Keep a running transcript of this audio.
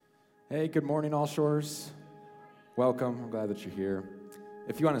Hey, good morning, All Shores. Welcome. I'm glad that you're here.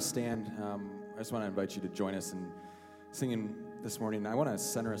 If you want to stand, I just want to invite you to join us in singing this morning. I want to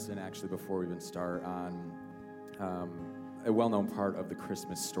center us in, actually, before we even start, on a well-known part of the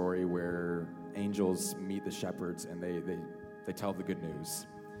Christmas story where angels meet the shepherds and they tell the good news.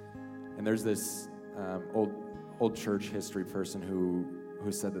 And there's this old church history person who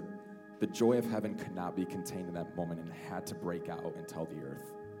said that the joy of heaven could not be contained in that moment and had to break out and tell the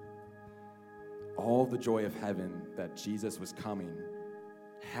earth. All the joy of heaven that Jesus was coming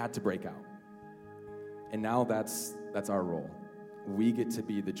had to break out. And now that's our role. We get to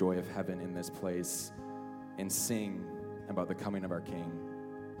be the joy of heaven in this place and sing about the coming of our King.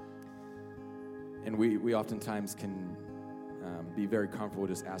 And we oftentimes can be very comfortable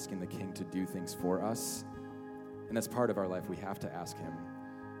just asking the King to do things for us. And that's part of our life. We have to ask him.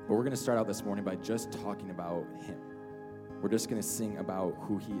 But we're going to start out this morning by just talking about him. We're just going to sing about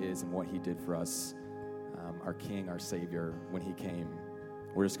who he is and what he did for us, our King, our Savior, when he came.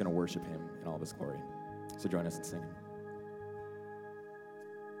 We're just going to worship him in all of his glory. So join us in singing.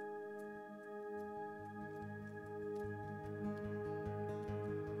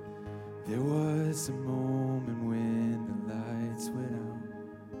 There was a moment when the lights went out,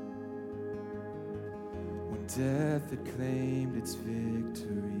 when death had claimed its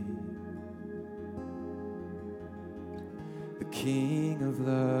victory. The King of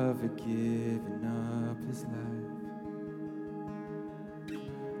love had given up his life,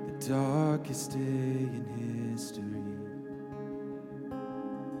 the darkest day in history.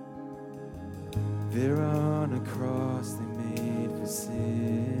 There on a cross they made for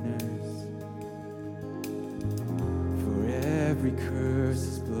sinners, for every curse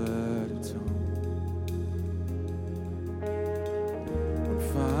his blood atoned. One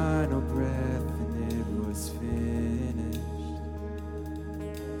final breath and it was finished.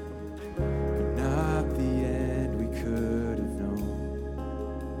 Not the end we could have known,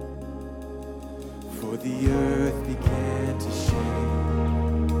 for the earth began to shake,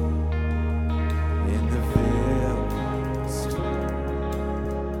 and the veil was torn.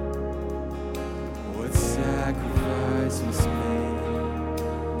 What sacrifice was made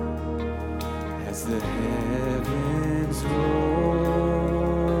as the heavens roar.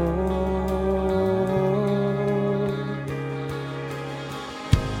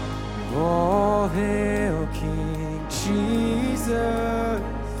 All hail King Jesus,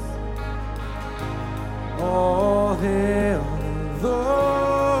 all hail the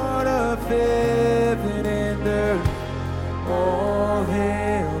Lord of heaven and earth, all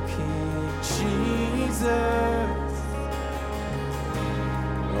hail King Jesus,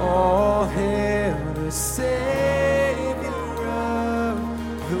 all hail the Savior of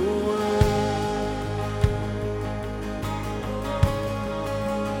the world.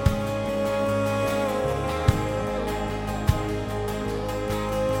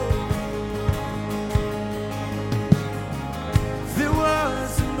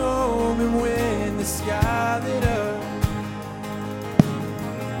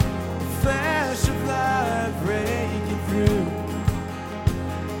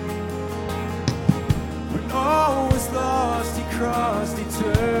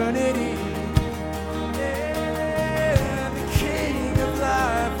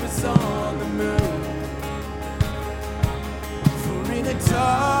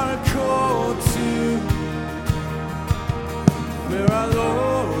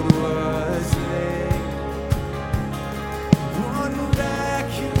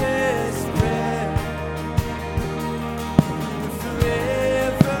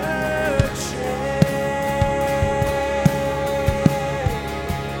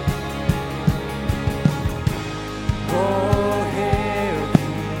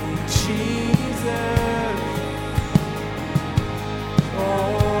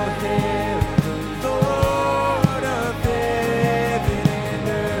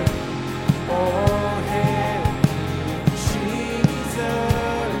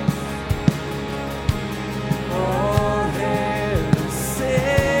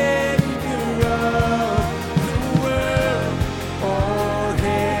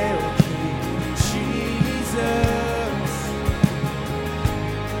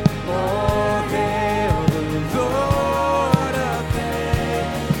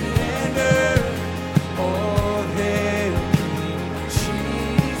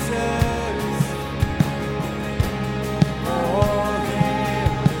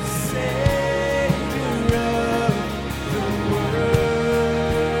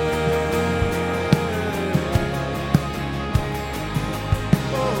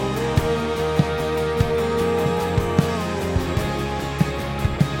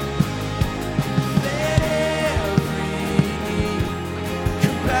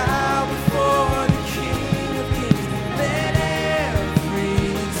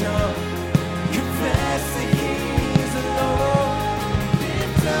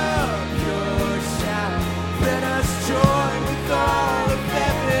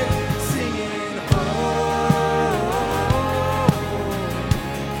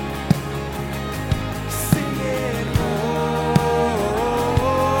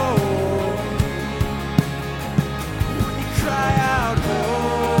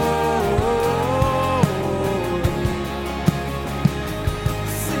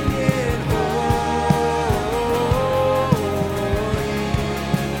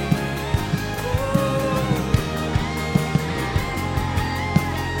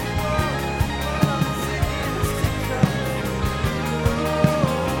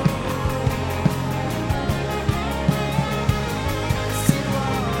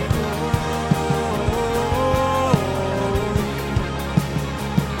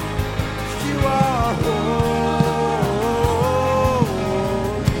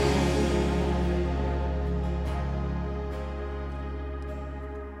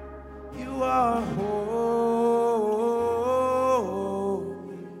 are holy.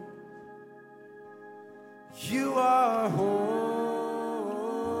 You are holy.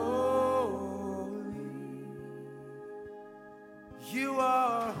 You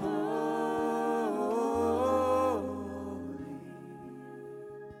are holy.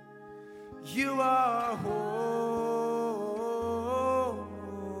 You are holy.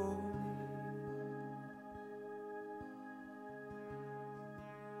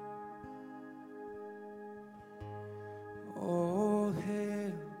 Oh,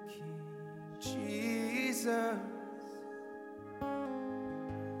 hail King Jesus.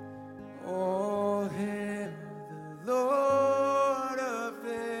 Oh, hail the Lord of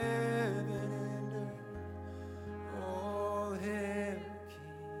heaven and earth. Oh, hail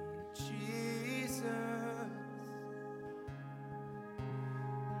King Jesus.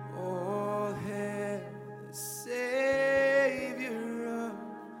 Oh, hail the Savior of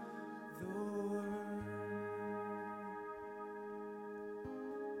the world.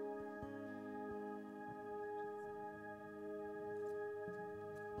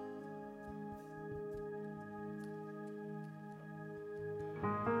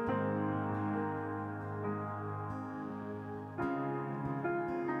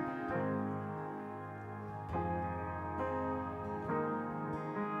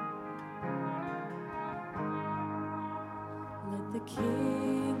 Let the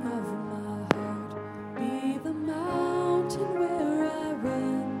King of my heart be the mountain where I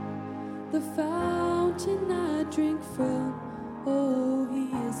run, the fountain I drink from. Oh, he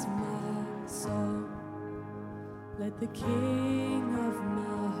is my song. Let the King of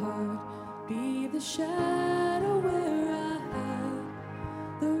my heart be the shadow where I hide,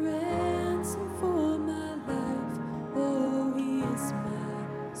 the ransom for my life. Oh, he is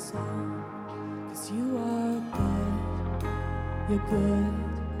my song. 'Cause you are good. You're good.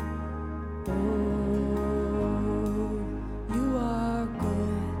 Oh, you are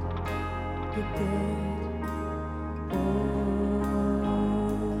good. You're good. Oh,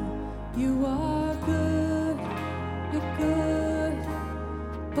 you are good. You're good.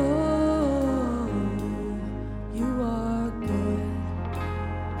 Oh, you are good.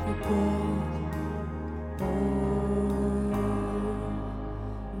 You're good. Oh,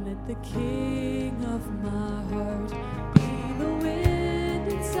 let the King of my heart be the wind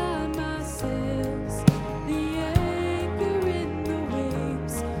inside my sails, the anchor in the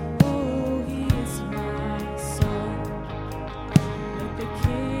waves. Oh, he is my song. Let the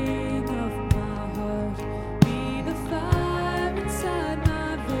King of my heart be the fire inside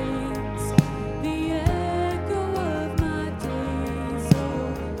my veins, the echo of my days. Oh,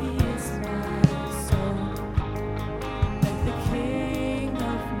 he is my song. Let the King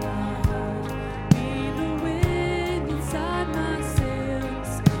of my heart be the wind inside my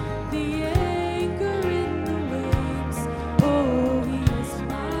sails, the anchor in the waves. Oh, he is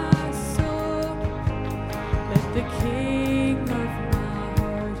my song. Let the King of my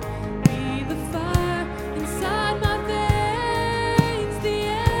heart be the fire inside my veins, the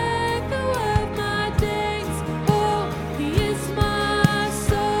echo of my days. Oh, he is my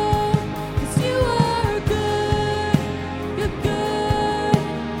song. 'Cause you are good. You're good.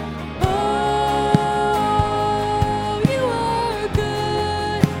 Oh, you are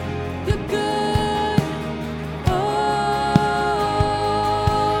good. You're good. Oh,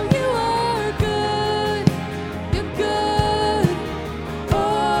 you are good. You're good. Oh,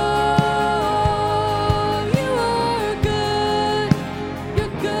 you are good.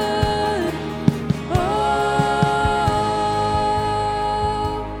 You're good. Oh,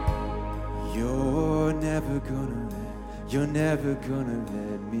 You're never gonna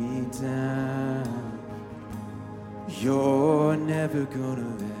let me down. You're never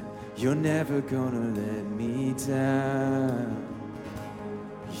gonna let me down.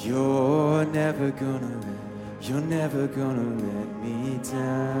 You're never gonna let me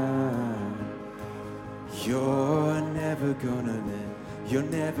down. You're never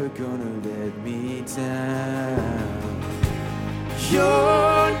gonna let me down.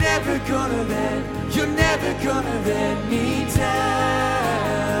 You're never gonna let me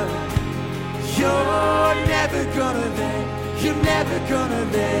down. You're never gonna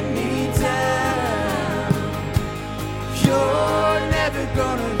let me down. You're never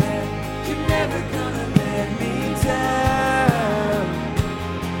gonna let me down.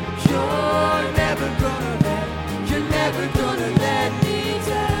 You're never gonna let me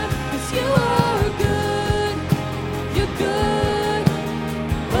down. 'cause you are good. You're good.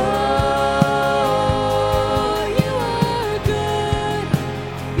 Oh, you are good.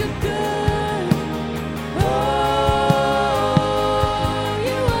 You're good. Oh,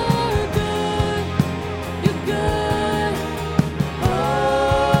 you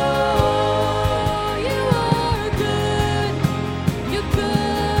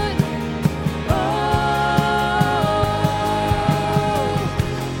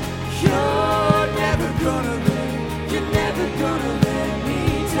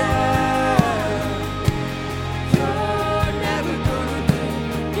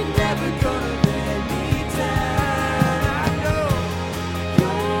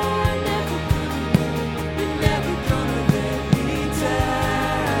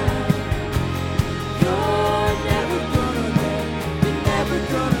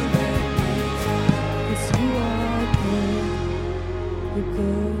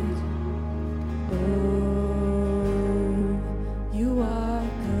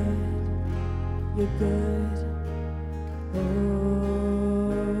good.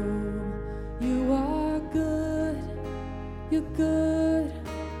 Oh, you are good. You're good.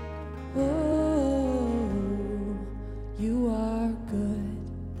 Oh, you are good.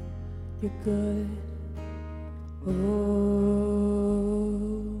 You're good. Oh.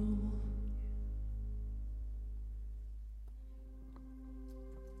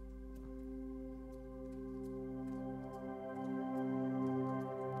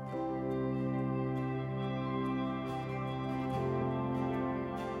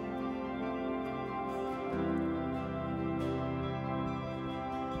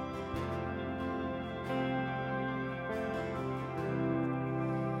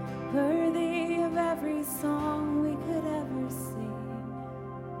 Worthy of every song we could ever sing,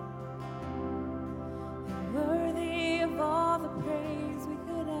 and worthy of all the praise we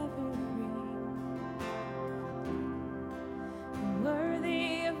could ever bring, and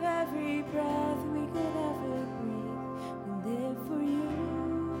worthy of every breath we could ever breathe. We live for you.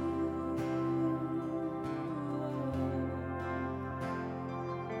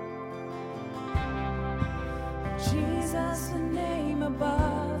 Jesus, the name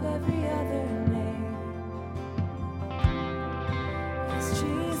above every other name. Is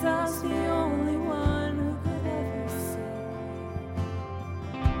Jesus the only one who could ever save?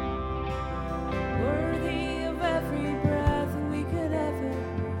 Worthy of every breath we could ever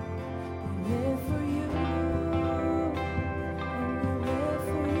breathe. We live for you. And we live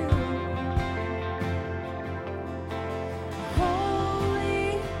for you. Holy,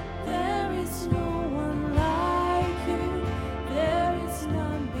 there is no one like you. There is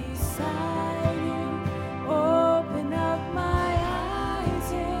none beside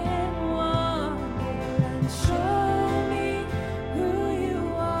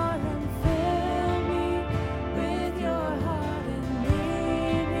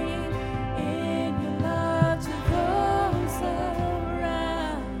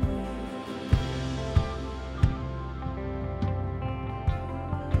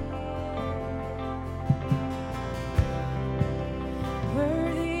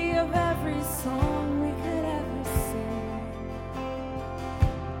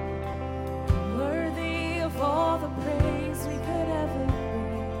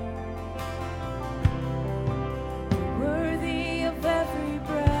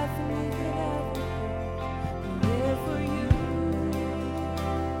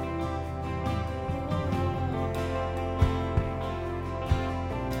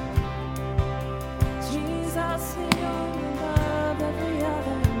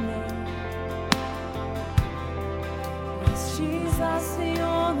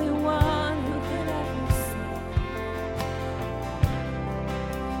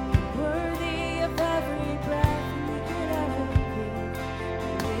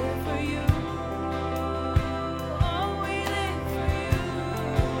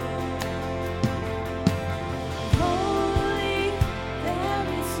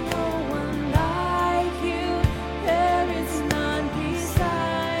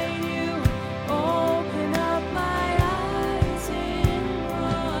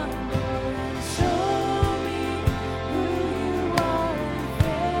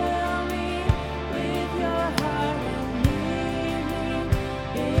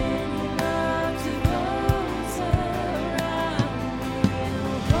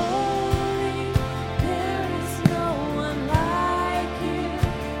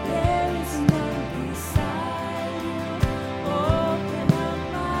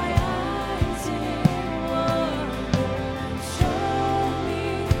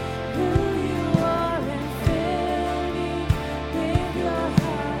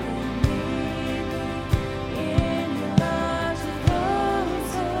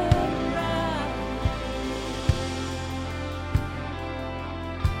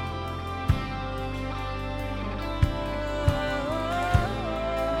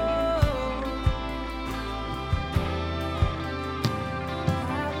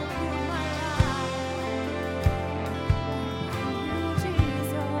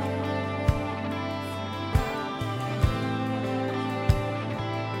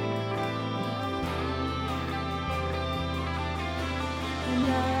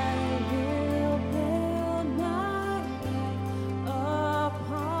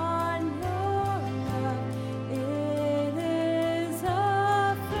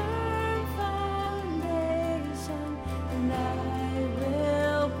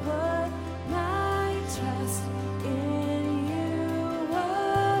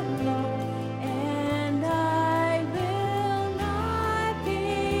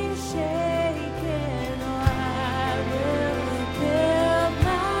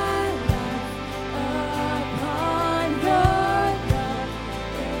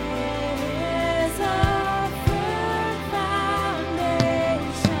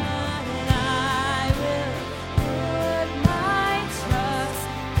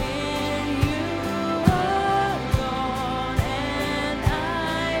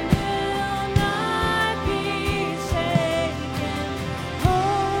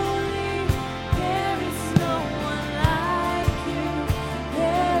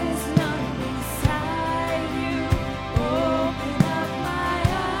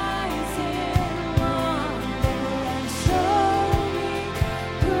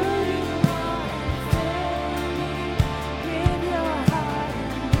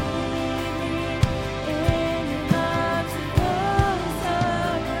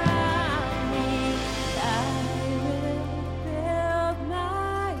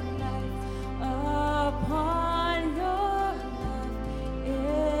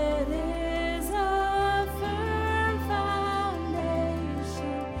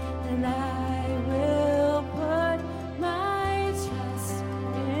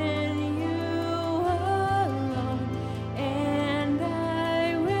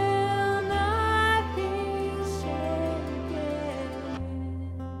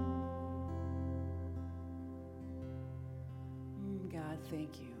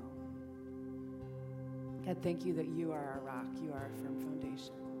thank you. God, thank you that you are our rock. You are our firm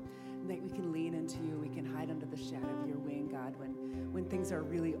foundation. And that we can lean into you. We can hide under the shadow of your wing, God, when things are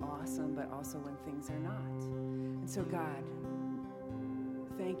really awesome, but also when things are not. And so, God,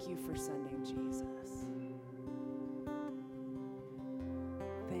 thank you for sending Jesus.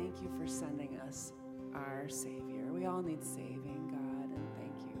 Thank you for sending us our Savior. We all need saving, God, and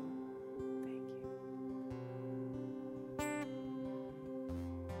thank you. Thank you.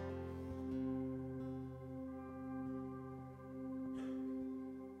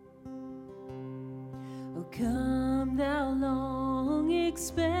 Oh, come thou long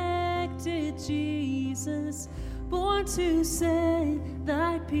expected Jesus, born to set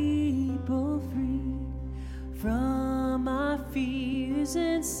thy people free from our fears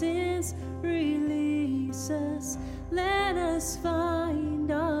and sins. Release us, let us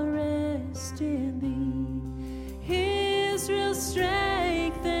find our rest in thee. Israel's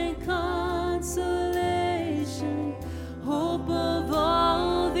strength and consolation, hope of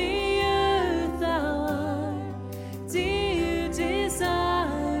all the earth thou art, dear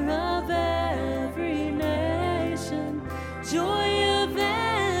desire of every nation, joy of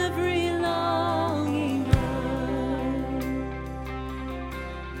every longing heart.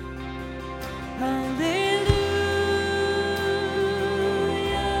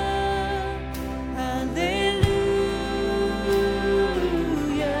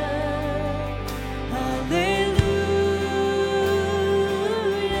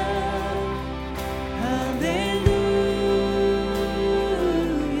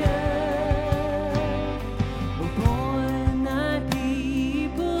 Born thy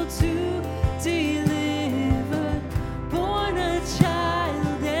people to deliver, born a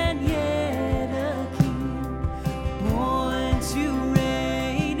child and yet a king, born to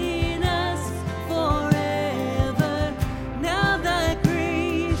reign in us forever. Now thy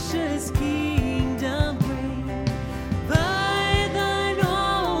gracious kingdom bring, by thine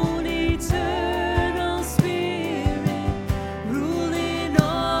own eternal Spirit, ruling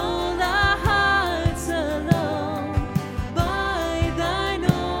all our hearts alone, by thine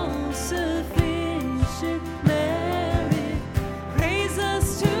own sufficient merit, praise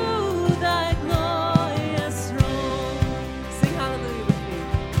us to thy glorious throne. Sing hallelujah with me.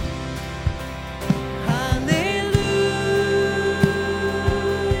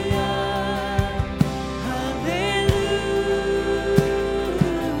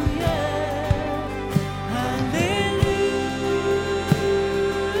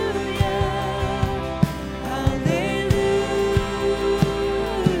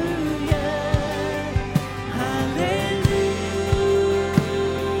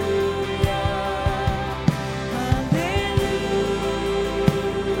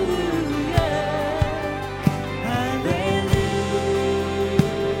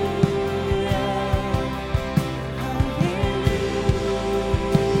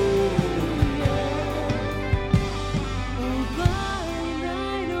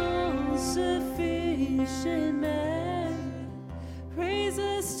 Praise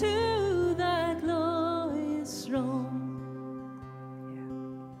us to thy glorious throne.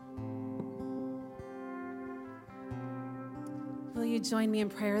 Will you join me in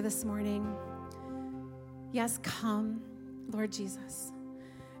prayer this morning? Yes, come, Lord Jesus.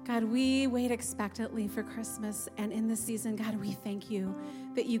 God, we wait expectantly for Christmas, and in this season, God, we thank you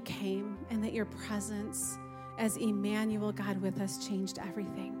that you came and that your presence as Emmanuel, God, with us changed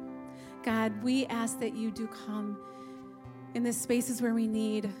everything. God, we ask that you do come in the spaces where we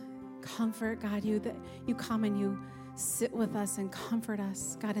need comfort, God, that you come and you sit with us and comfort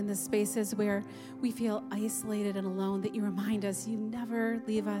us. God, in the spaces where we feel isolated and alone, that you remind us you never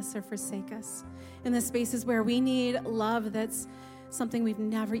leave us or forsake us. In the spaces where we need love that's something we've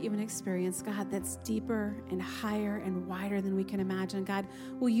never even experienced, God, that's deeper and higher and wider than we can imagine. God,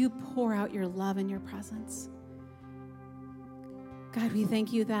 will you pour out your love and your presence? God, we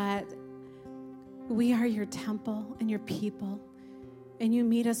thank you that we are your temple and your people, and you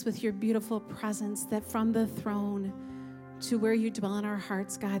meet us with your beautiful presence, that from the throne to where you dwell in our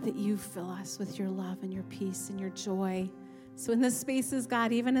hearts, God, that you fill us with your love and your peace and your joy. So in the spaces,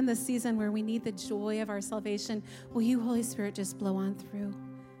 God, even in the season where we need the joy of our salvation, will you, Holy Spirit, just blow on through?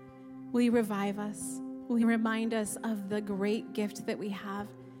 Will you revive us? Will you remind us of the great gift that we have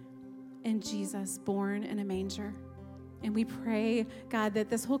in Jesus, born in a manger? And we pray, God,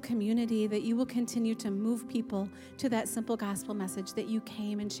 that this whole community, that you will continue to move people to that simple gospel message, that you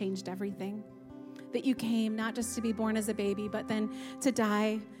came and changed everything. That you came not just to be born as a baby, but then to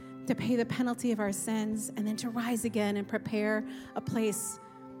die, to pay the penalty of our sins, and then to rise again and prepare a place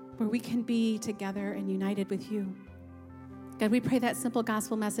where we can be together and united with you. God, we pray that simple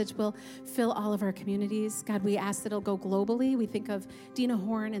gospel message will fill all of our communities. God, we ask that it'll go globally. We think of Dina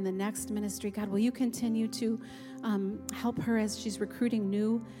Horn and the Next Ministry. God, will you continue to help her as she's recruiting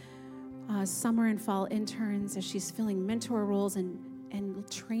new summer and fall interns, as she's filling mentor roles and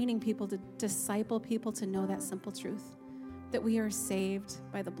training people to disciple people to know that simple truth, that we are saved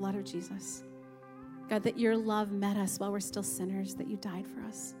by the blood of Jesus. God, that your love met us while we're still sinners, that you died for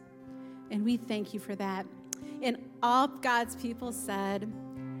us. And we thank you for that. And all God's people said,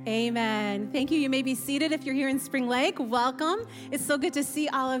 amen. Thank you. You may be seated if you're here in Spring Lake. Welcome. It's so good to see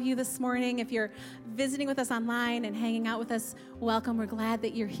all of you this morning. If you're visiting with us online and hanging out with us, welcome. We're glad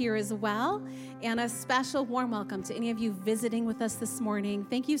that you're here as well. And a special warm welcome to any of you visiting with us this morning.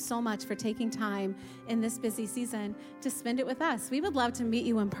 Thank you so much for taking time in this busy season to spend it with us. We would love to meet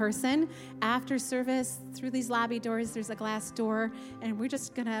you in person after service. Through these lobby doors, there's a glass door, and we're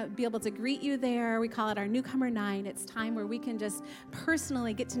just going to be able to greet you there. We call it our Newcomer 9. It's time where we can just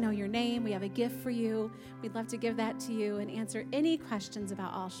personally get to know your name. We have a gift for you. We'd love to give that to you and answer any questions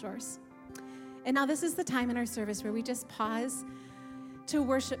about All Shores. And now this is the time in our service where we just pause to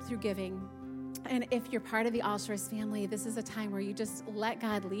worship through giving. And if you're part of the All Shores family, this is a time where you just let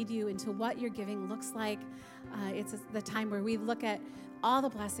God lead you into what your giving looks like. It's the time where we look at all the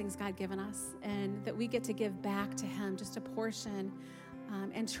blessings God given us and that we get to give back to him just a portion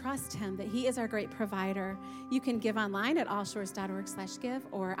and trust him that he is our great provider. You can give online at allshores.org/give,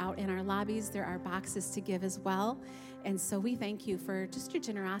 or out in our lobbies. There are boxes to give as well. And so we thank you for just your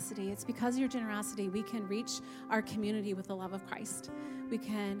generosity. It's because of your generosity we can reach our community with the love of Christ. We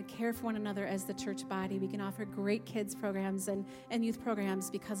can care for one another as the church body. We can offer great kids programs and youth programs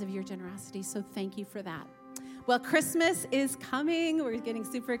because of your generosity. So thank you for that. Well, Christmas is coming. We're getting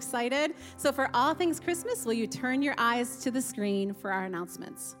super excited. So for all things Christmas, will you turn your eyes to the screen for our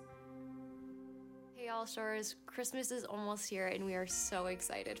announcements? Hey, All Shores, Christmas is almost here, and we are so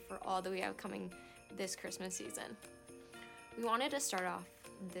excited for all that we have coming this Christmas season. We wanted to start off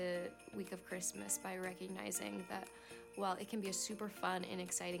the week of Christmas by recognizing that while it can be a super fun and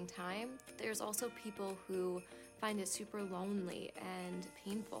exciting time, there's also people who find it super lonely and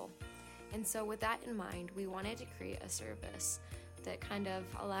painful. And so with that in mind, we wanted to create a service that kind of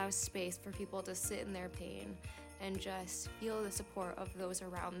allows space for people to sit in their pain and just feel the support of those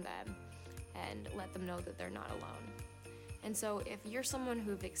around them and let them know that they're not alone. And so if you're someone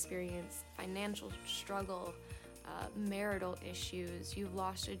who've experienced financial struggle, marital issues, you've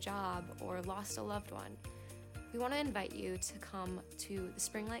lost a job or lost a loved one, we want to invite you to come to the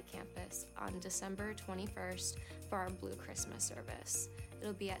Spring Lake campus on December 21st for our Blue Christmas service.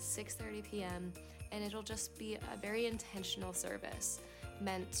 It'll be at 6:30 p.m., and it'll just be a very intentional service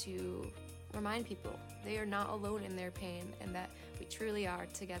meant to remind people they are not alone in their pain and that we truly are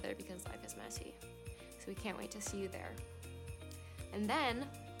together because life is messy. So we can't wait to see you there. And then,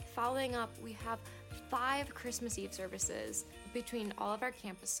 following up, we have 5 Christmas Eve services between all of our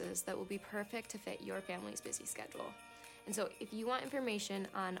campuses that will be perfect to fit your family's busy schedule. And so if you want information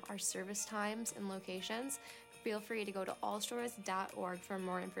on our service times and locations, feel free to go to allshores.org for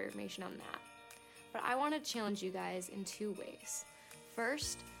more information on that. But I want to challenge you guys in 2 ways.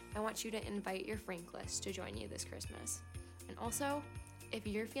 First, I want you to invite your Frank list to join you this Christmas. And also, if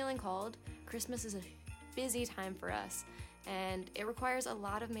you're feeling called, Christmas is a busy time for us, and it requires a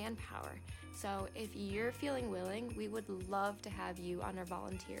lot of manpower. So if you're feeling willing, we would love to have you on our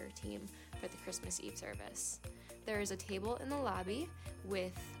volunteer team for the Christmas Eve service. There is a table in the lobby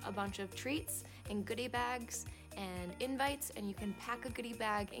with a bunch of treats and goodie bags and invites, and you can pack a goodie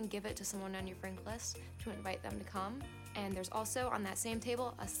bag and give it to someone on your friend list to invite them to come. And there's also on that same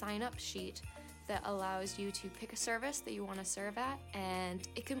table a sign-up sheet that allows you to pick a service that you want to serve at, and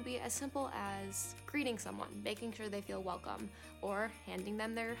it can be as simple as greeting someone, making sure they feel welcome, or handing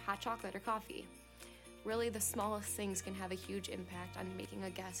them their hot chocolate or coffee. Really, the smallest things can have a huge impact on making a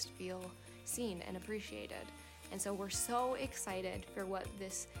guest feel seen and appreciated. And so we're so excited for what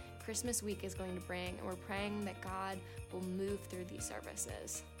this Christmas week is going to bring, and we're praying that God will move through these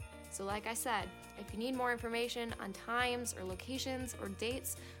services. So like I said, if you need more information on times or locations or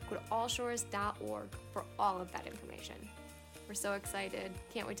dates, go to allshores.org for all of that information. We're so excited.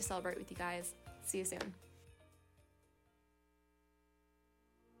 Can't wait to celebrate with you guys. See you soon.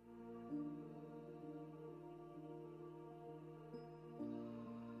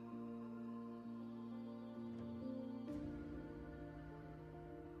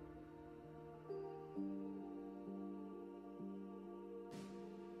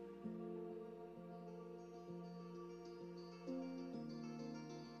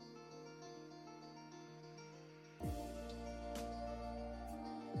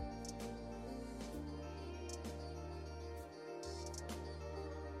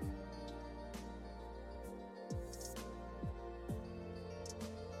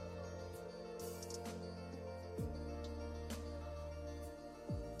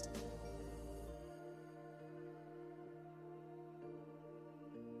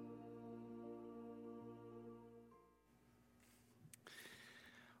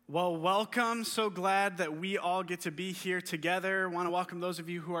 Well, welcome. So glad that we all get to be here together. Want to welcome those of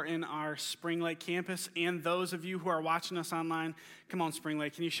you who are in our Spring Lake campus and those of you who are watching us online. Come on, Spring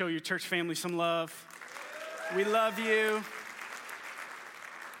Lake. Can you show your church family some love? We love you.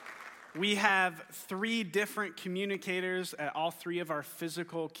 We have 3 different communicators at all 3 of our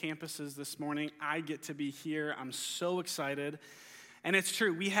physical campuses this morning. I get to be here. I'm so excited. And it's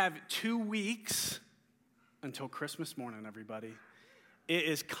true. We have 2 weeks until Christmas morning, everybody. It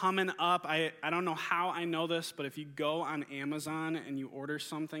is coming up. I don't know how I know this, but if you go on Amazon and you order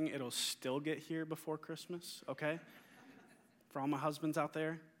something, it'll still get here before Christmas, okay? For all my husbands out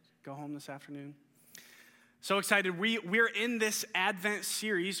there, go home this afternoon. So excited. We're in this Advent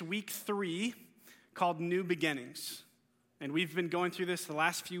series, week 3, called New Beginnings. And we've been going through this the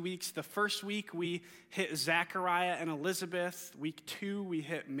last few weeks. The first week, we hit Zachariah and Elizabeth. Week 2, we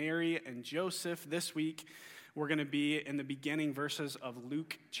hit Mary and Joseph. This week, we're going to be in the beginning verses of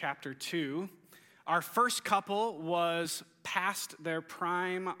Luke chapter 2. Our first couple was past their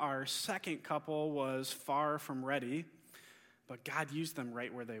prime. Our second couple was far from ready. But God used them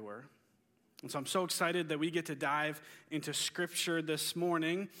right where they were. And so I'm so excited that we get to dive into Scripture this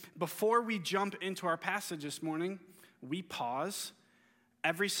morning. Before we jump into our passage this morning, we pause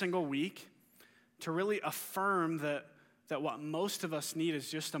every single week to really affirm that what most of us need is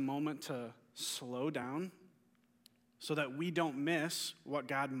just a moment to slow down so that we don't miss what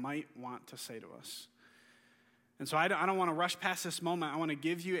God might want to say to us. And so I don't want to rush past this moment. I want to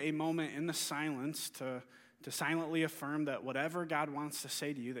give you a moment in the silence to silently affirm that whatever God wants to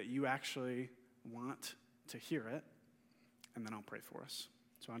say to you, that you actually want to hear it. And then I'll pray for us.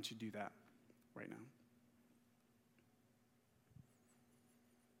 So why don't you do that right now?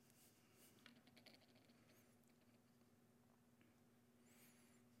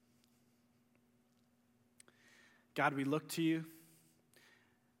 God, we look to you,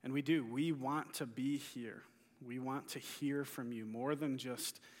 and we do. We want to be here. We want to hear from you more than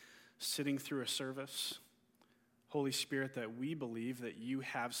just sitting through a service. Holy Spirit, that we believe that you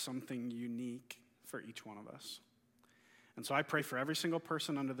have something unique for each one of us. And so I pray for every single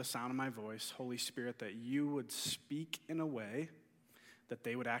person under the sound of my voice, Holy Spirit, that you would speak in a way that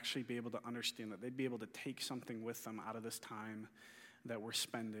they would actually be able to understand, that they'd be able to take something with them out of this time that we're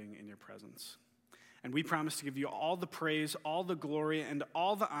spending in your presence. And we promise to give you all the praise, all the glory, and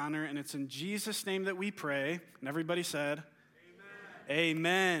all the honor. And it's in Jesus' name that we pray. And everybody said, Amen.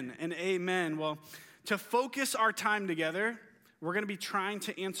 Amen and amen. Well, to focus our time together, we're going to be trying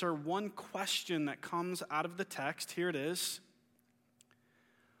to answer one question that comes out of the text. Here it is.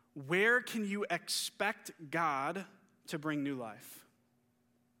 Where can you expect God to bring new life?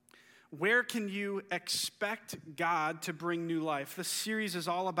 Where can you expect God to bring new life? This series is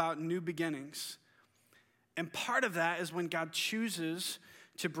all about new beginnings. And part of that is when God chooses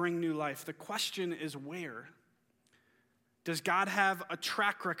to bring new life. The question is where? Does God have a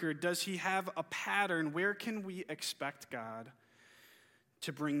track record? Does he have a pattern? Where can we expect God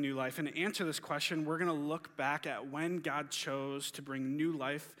to bring new life? And to answer this question, we're going to look back at when God chose to bring new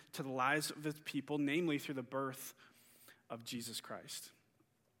life to the lives of his people, namely through the birth of Jesus Christ.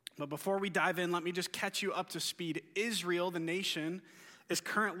 But before we dive in, let me just catch you up to speed. Israel, the nation, is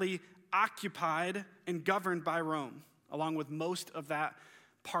currently occupied and governed by Rome, along with most of that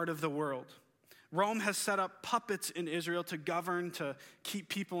part of the world. Rome has set up puppets in Israel to govern, to keep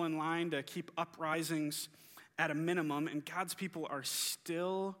people in line, to keep uprisings at a minimum, and God's people are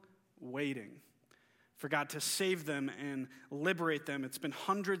still waiting for God to save them and liberate them. It's been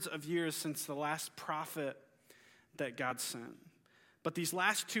hundreds of years since the last prophet that God sent. But these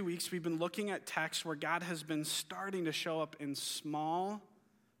last 2 weeks, we've been looking at texts where God has been starting to show up in small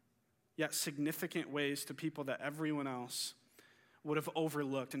yet significant ways to people that everyone else would have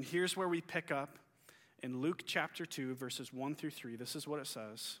overlooked. And here's where we pick up in Luke chapter 2, verses 1 through 3. This is what it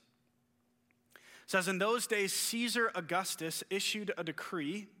says. It says, in those days, Caesar Augustus issued a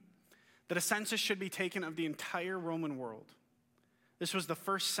decree that a census should be taken of the entire Roman world. This was the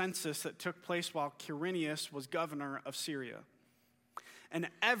first census that took place while Quirinius was governor of Syria. And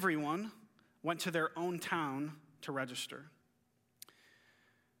everyone went to their own town to register.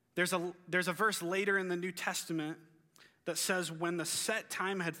 There's a verse later in the New Testament that says when the set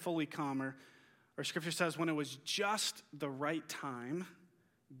time had fully come, or Scripture says when it was just the right time,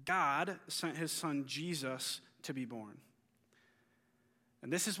 God sent his son Jesus to be born.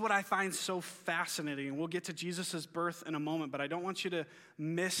 And this is what I find so fascinating. And we'll get to Jesus' birth in a moment, but I don't want you to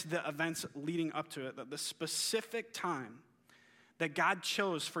miss the events leading up to it, that the specific time that God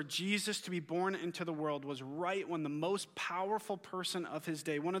chose for Jesus to be born into the world was right when the most powerful person of his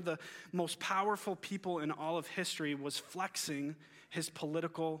day, one of the most powerful people in all of history, was flexing his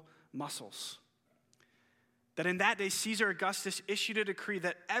political muscles. That in that day, Caesar Augustus issued a decree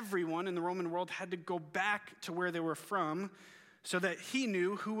that everyone in the Roman world had to go back to where they were from so that he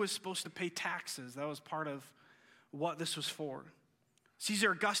knew who was supposed to pay taxes. That was part of what this was for.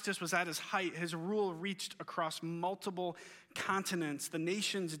 Caesar Augustus was at his height. His rule reached across multiple continents. The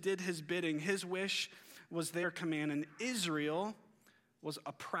nations did his bidding. His wish was their command, and Israel was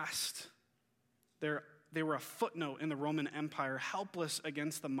oppressed. They were a footnote in the Roman Empire, helpless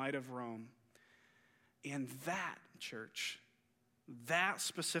against the might of Rome. And that, church, that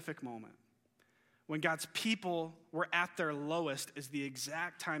specific moment, when God's people were at their lowest, is the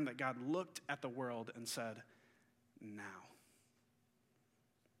exact time that God looked at the world and said, now.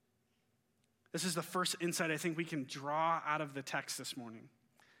 This is the first insight I think we can draw out of the text this morning.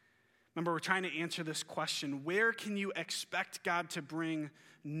 Remember, we're trying to answer this question: where can you expect God to bring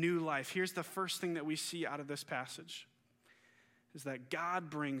new life? Here's the first thing that we see out of this passage, is that God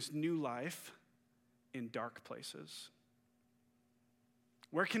brings new life in dark places.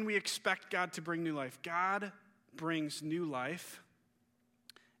 Where can we expect God to bring new life? God brings new life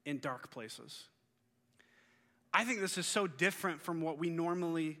in dark places. I think this is so different from what we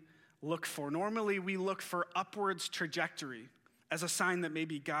normally look for. Normally, we look for upwards trajectory as a sign that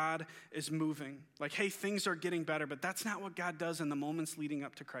maybe God is moving. Like, hey, things are getting better, but that's not what God does in the moments leading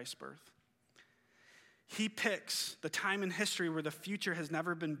up to Christ's birth. He picks the time in history where the future has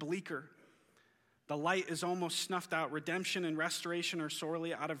never been bleaker. The light is almost snuffed out. Redemption and restoration are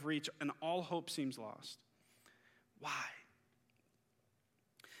sorely out of reach, and all hope seems lost. Why?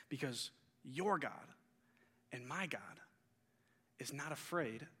 Because your God and my God is not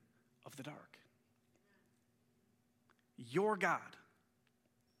afraid of the dark. Your God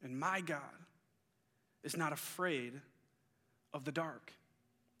and my God is not afraid of the dark.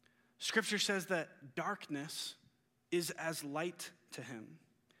 Scripture says that darkness is as light to him.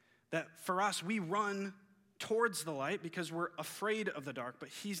 That for us, we run towards the light because we're afraid of the dark, but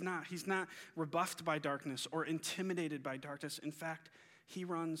he's not. He's not rebuffed by darkness or intimidated by darkness. In fact, he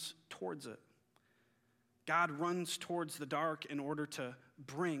runs towards it. God runs towards the dark in order to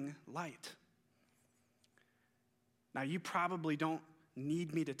bring light. Now, you probably don't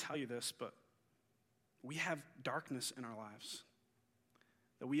need me to tell you this, but we have darkness in our lives.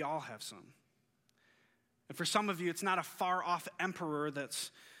 That we all have some. And for some of you, it's not a far-off emperor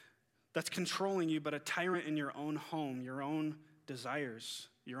that's controlling you, but a tyrant in your own home, your own desires,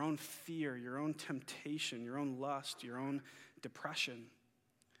 your own fear, your own temptation, your own lust, your own depression.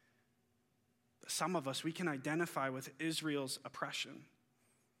 Some of us, we can identify with Israel's oppression.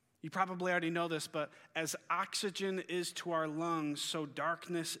 You probably already know this, but as oxygen is to our lungs, so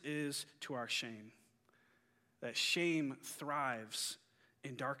darkness is to our shame. That shame thrives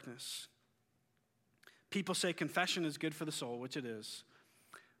in darkness. People say confession is good for the soul, which it is,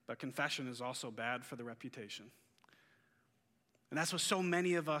 but confession is also bad for the reputation. And that's what so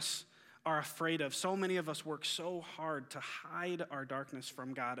many of us are afraid of. So many of us work so hard to hide our darkness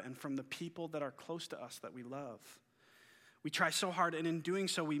from God and from the people that are close to us that we love. We try so hard, and in doing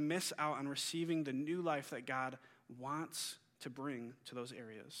so, we miss out on receiving the new life that God wants to bring to those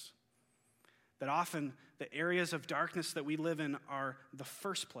areas. That often the areas of darkness that we live in are the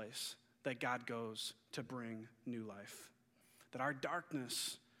first place that God goes to bring new life. That our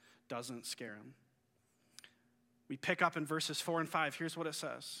darkness doesn't scare him. We pick up in verses 4 and 5. Here's what it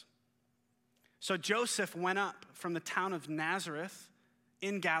says. So Joseph went up from the town of Nazareth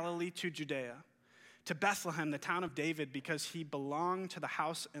in Galilee to Judea, to Bethlehem, the town of David, because he belonged to the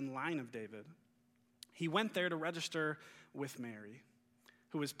house and line of David. He went there to register with Mary,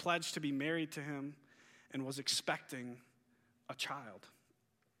 who was pledged to be married to him and was expecting a child.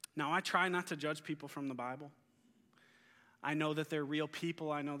 Now, I try not to judge people from the Bible. I know that they're real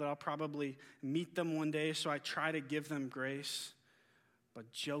people. I know that I'll probably meet them one day, so I try to give them grace.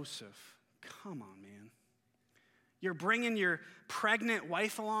 But Joseph, come on, man. You're bringing your pregnant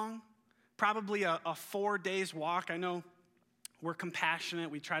wife along, probably a 4 days walk. I know we're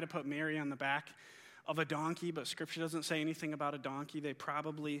compassionate. We try to put Mary on the back of a donkey, but Scripture doesn't say anything about a donkey. They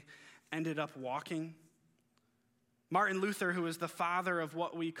probably ended up walking. Martin Luther, who is the father of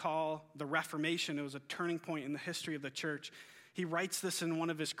what we call the Reformation, it was a turning point in the history of the church. He writes this in one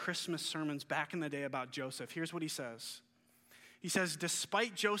of his Christmas sermons back in the day about Joseph. Here's what he says. He says,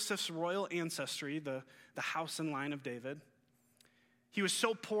 despite Joseph's royal ancestry, the house and line of David, he was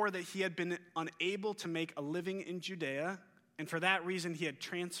so poor that he had been unable to make a living in Judea, and for that reason he had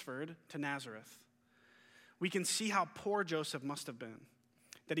transferred to Nazareth. we can see how poor Joseph must have been,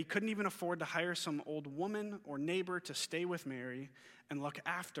 that he couldn't even afford to hire some old woman or neighbor to stay with Mary and look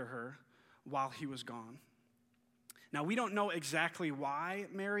after her while he was gone. Now, we don't know exactly why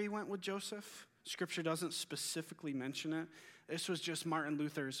Mary went with Joseph. Scripture doesn't specifically mention it. This was just Martin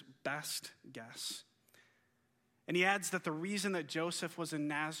Luther's best guess. And he adds that the reason that Joseph was in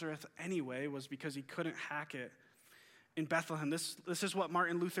Nazareth anyway was because he couldn't hack it in Bethlehem. This is what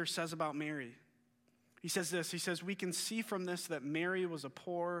Martin Luther says about Mary. He says this, he says, we can see from this that Mary was a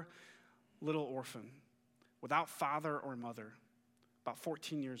poor little orphan without father or mother, about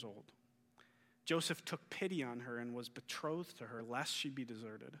 14 years old. Joseph took pity on her and was betrothed to her lest she be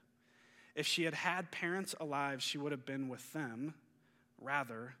deserted. If she had had parents alive, she would have been with them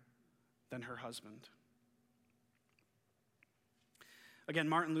rather than her husband. Again,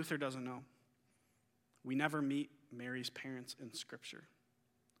 Martin Luther doesn't know. We never meet Mary's parents in Scripture.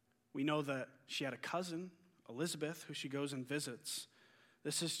 We know that she had a cousin, Elizabeth, who she goes and visits.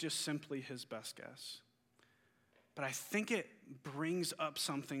 This is just simply his best guess. But I think it brings up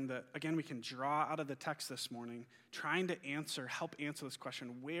something that, again, we can draw out of the text this morning, trying to help answer this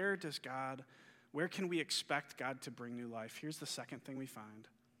question. Where can we expect God to bring new life? Here's the second thing we find,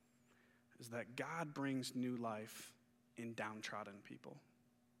 is that God brings new life in downtrodden people.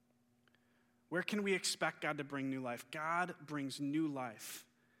 Where can we expect God to bring new life? God brings new life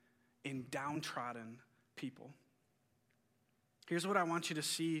in downtrodden people. Here's what I want you to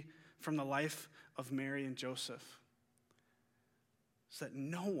see from the life of Mary and Joseph. Is that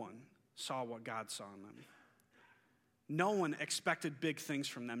no one saw what God saw in them. No one expected big things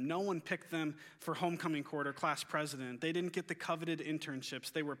from them. No one picked them for homecoming court or class president. They didn't get the coveted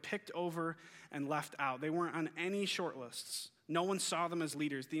internships. They were picked over and left out. They weren't on any short lists. No one saw them as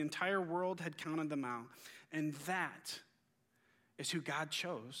leaders. The entire world had counted them out. And that is who God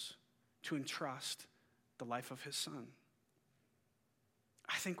chose to entrust the life of his son.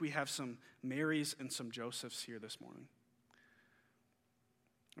 I think we have some Marys and some Josephs here this morning.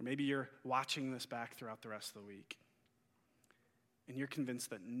 Or maybe you're watching this back throughout the rest of the week, and you're convinced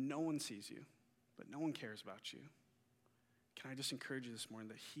that no one sees you, but no one cares about you. Can I just encourage you this morning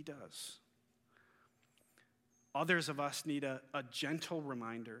that he does? Others of us need a gentle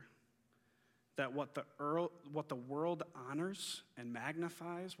reminder that what the world honors and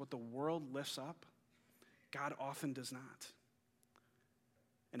magnifies, what the world lifts up, God often does not.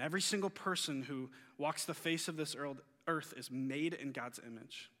 And every single person who walks the face of this earth is made in God's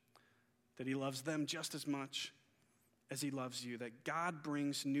image, that he loves them just as much as he loves you, that God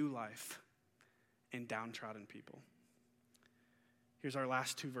brings new life in downtrodden people. Here's our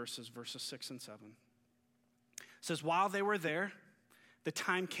last two verses, verses 6 and 7. It says, while they were there, the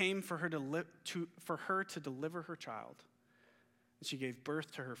time came for her to deliver her child. And she gave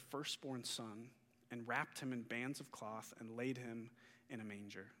birth to her firstborn son and wrapped him in bands of cloth and laid him in a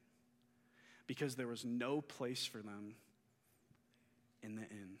manger, because there was no place for them in the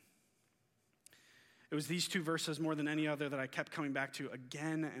inn. It was these two verses more than any other that I kept coming back to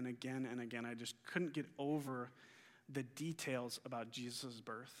again and again and again. I just couldn't get over the details about Jesus'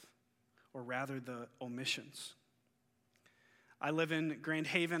 birth, or rather the omissions. I live in Grand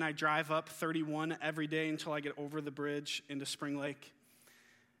Haven. I drive up 31 every day until I get over the bridge into Spring Lake.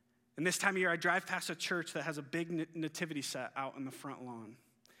 And this time of year, I drive past a church that has a big nativity set out in the front lawn.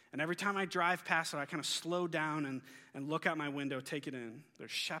 And every time I drive past it, I kind of slow down and look out my window, take it in.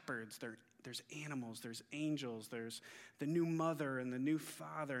 There's shepherds, there's animals, there's angels, there's the new mother and the new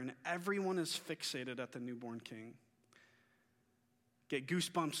father, and everyone is fixated at the newborn king. Get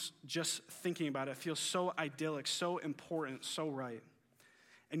goosebumps just thinking about it. It feels so idyllic, so important, so right.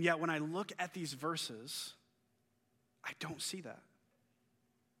 And yet when I look at these verses, I don't see that.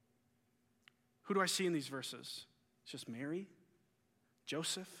 Who do I see in these verses? It's just Mary,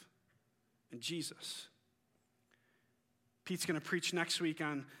 Joseph, and Jesus. Pete's going to preach next week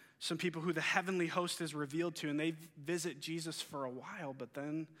on some people who the heavenly host is revealed to, and they visit Jesus for a while, but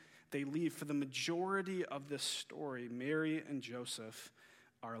then they leave. For the majority of this story, Mary and Joseph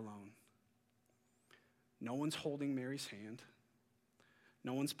are alone. No one's holding Mary's hand.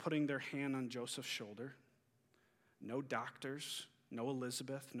 No one's putting their hand on Joseph's shoulder. No doctors, no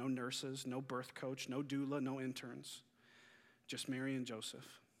Elizabeth, no nurses, no birth coach, no doula, no interns. Just Mary and Joseph.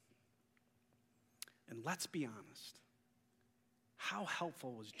 And let's be honest, how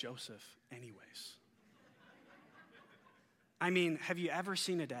helpful was Joseph anyways? I mean, have you ever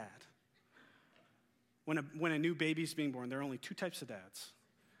seen a dad? When a new baby's being born, there are only two types of dads.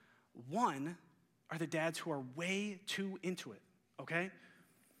 One are the dads who are way too into it, okay?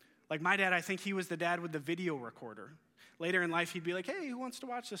 Like my dad, I think he was the dad with the video recorder. Later in life, he'd be like, hey, who wants to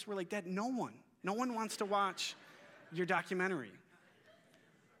watch this? We're like, Dad, no one. No one wants to watch your documentary.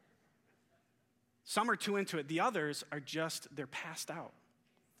 Some are too into it. The others are they're passed out.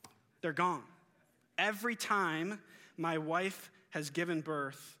 They're gone. Every time my wife has given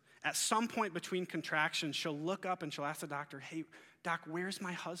birth, at some point between contractions, she'll look up and she'll ask the doctor, hey, doc, where's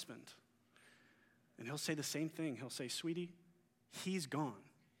my husband? And he'll say the same thing. He'll say, sweetie, he's gone.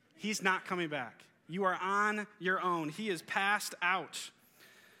 He's not coming back. You are on your own. He is passed out.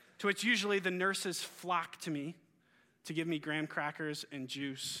 To which usually the nurses flock to me to give me graham crackers and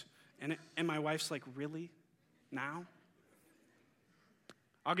juice. And my wife's like, really? Now?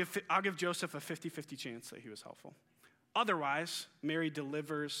 I'll give Joseph a 50-50 chance that he was helpful. Otherwise, Mary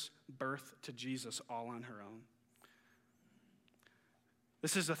delivers birth to Jesus all on her own.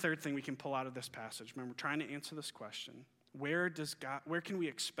 This is the third thing we can pull out of this passage. Remember, we're trying to answer this question. Where can we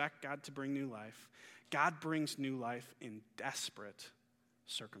expect God to bring new life? God brings new life in desperate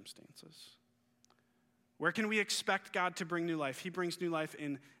circumstances. Where can we expect God to bring new life? He brings new life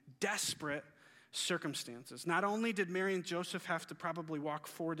in desperate circumstances. Not only did Mary and Joseph have to probably walk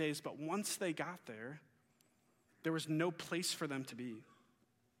 4 days, but once they got there was no place for them to be.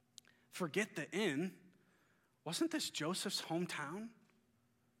 Forget the inn. Wasn't this Joseph's hometown?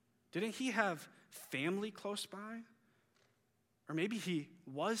 Didn't he have family close by? Or maybe he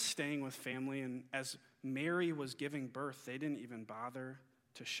was staying with family, and as Mary was giving birth, they didn't even bother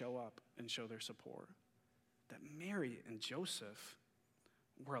to show up and show their support. That Mary and Joseph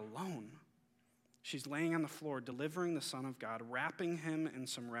were alone. She's laying on the floor, delivering the Son of God, wrapping him in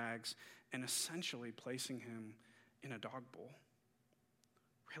some rags, and essentially placing him in a dog bowl.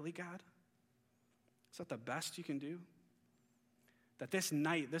 Really, God? Is that the best you can do? That this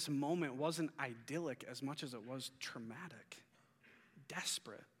night, this moment wasn't idyllic as much as it was traumatic,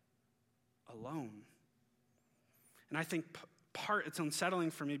 desperate, alone. And I think it's unsettling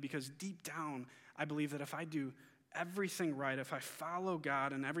for me because deep down, I believe that if I do everything right, if I follow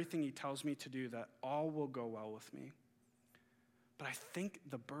God and everything he tells me to do, that all will go well with me. But I think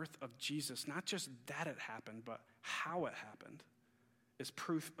the birth of Jesus, not just that it happened, but how it happened, is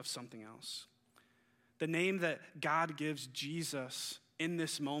proof of something else. The name that God gives Jesus in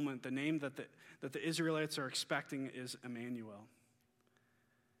this moment, the name that the Israelites are expecting, is Emmanuel.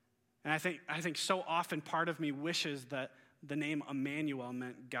 And I think so often part of me wishes that the name Emmanuel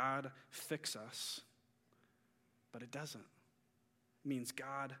meant God fix us. But it doesn't. It means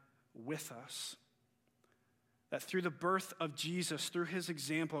God with us. That through the birth of Jesus, through his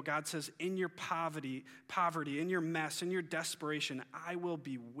example, God says, in your poverty, in your mess, in your desperation, I will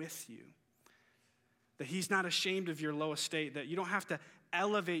be with you. That he's not ashamed of your low estate, that you don't have to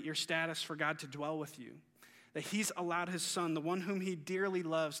elevate your status for God to dwell with you. That he's allowed his son, the one whom he dearly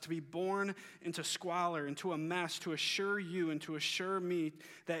loves, to be born into squalor, into a mess, to assure you and to assure me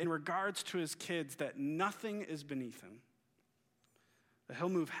that in regards to his kids, that nothing is beneath him. That he'll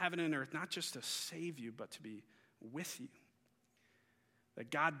move heaven and earth, not just to save you, but to be with you. That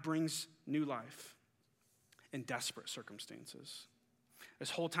God brings new life in desperate circumstances. This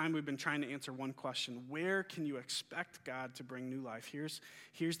whole time we've been trying to answer one question: where can you expect God to bring new life?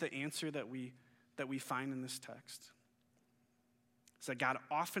 Here's the answer that we find in this text. It's that God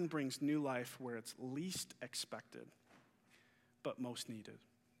often brings new life where it's least expected, but most needed.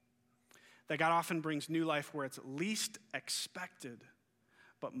 That God often brings new life where it's least expected,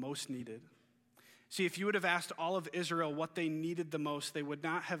 but most needed. See, if you would have asked all of Israel what they needed the most, they would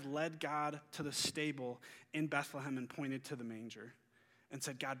not have led God to the stable in Bethlehem and pointed to the manger and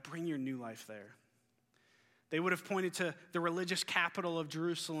said, God, bring your new life there. They would have pointed to the religious capital of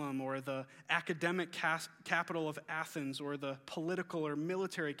Jerusalem or the academic capital of Athens or the political or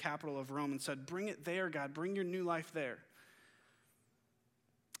military capital of Rome and said, bring it there, God, bring your new life there.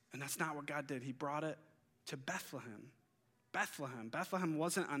 And that's not what God did. He brought it to Bethlehem. Bethlehem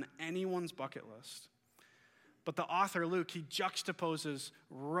wasn't on anyone's bucket list. But the author, Luke, he juxtaposes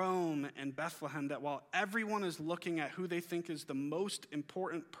Rome and Bethlehem, that while everyone is looking at who they think is the most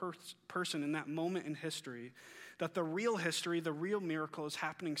important person in that moment in history, that the real history, the real miracle is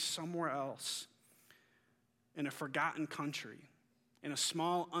happening somewhere else, in a forgotten country, in a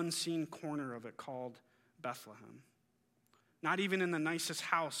small, unseen corner of it called Bethlehem. Not even in the nicest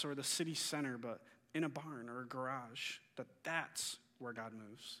house or the city center, but in a barn or a garage, that's where God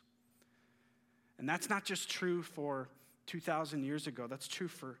moves. And that's not just true for 2,000 years ago. That's true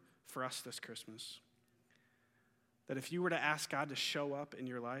for us this Christmas. That if you were to ask God to show up in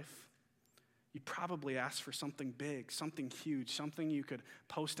your life, you'd probably ask for something big, something huge, something you could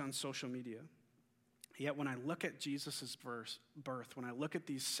post on social media. Yet when I look at Jesus' birth, when I look at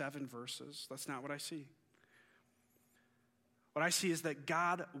these 7 verses, that's not what I see. What I see is that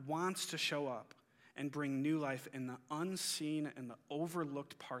God wants to show up and bring new life in the unseen and the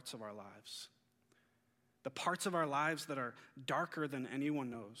overlooked parts of our lives. The parts of our lives that are darker than anyone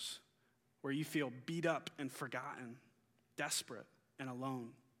knows, where you feel beat up and forgotten, desperate and alone.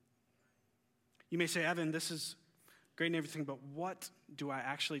 You may say, Evan, this is great and everything, but what do I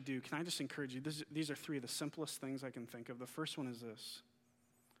actually do? Can I just encourage you? These are three of the simplest things I can think of. The first one is this.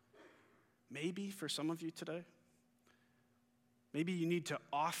 Maybe for some of you today, maybe you need to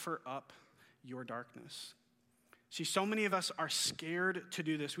offer up your darkness. See, so many of us are scared to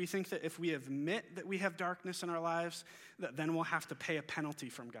do this. We think that if we admit that we have darkness in our lives, that then we'll have to pay a penalty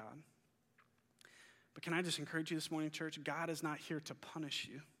from God. But can I just encourage you this morning, church? God is not here to punish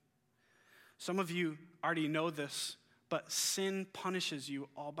you. Some of you already know this, but sin punishes you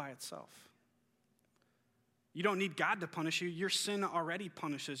all by itself. You don't need God to punish you. Your sin already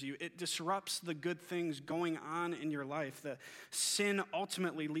punishes you. It disrupts the good things going on in your life. The sin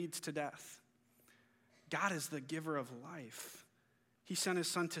ultimately leads to death. God is the giver of life. He sent his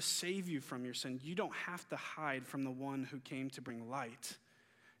son to save you from your sin. You don't have to hide from the one who came to bring light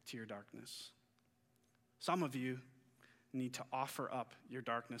to your darkness. Some of you need to offer up your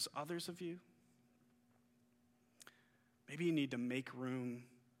darkness. Others of you, maybe you need to make room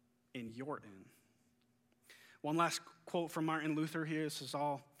in your inn. One last quote from Martin Luther here. This is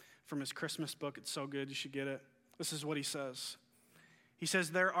all from his Christmas book. It's so good, you should get it. This is what he says. He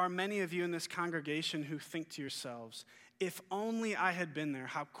says, there are many of you in this congregation who think to yourselves, if only I had been there,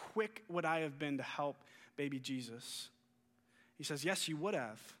 how quick would I have been to help baby Jesus? He says, yes, you would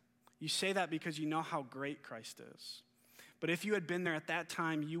have. You say that because you know how great Christ is. But if you had been there at that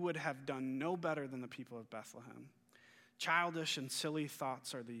time, you would have done no better than the people of Bethlehem. Childish and silly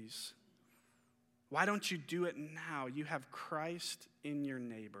thoughts are these. Why don't you do it now? You have Christ in your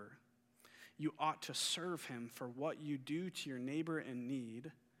neighbor. You ought to serve him, for what you do to your neighbor in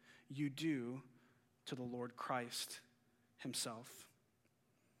need, you do to the Lord Christ himself.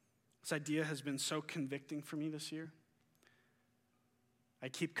 This idea has been so convicting for me this year. I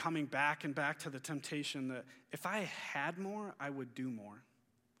keep coming back and back to the temptation that if I had more, I would do more.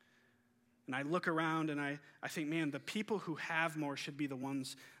 And I look around and I think, man, the people who have more should be the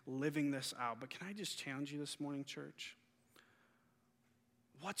ones living this out. But can I just challenge you this morning, church?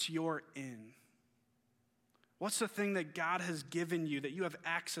 What's your in? What's the thing that God has given you that you have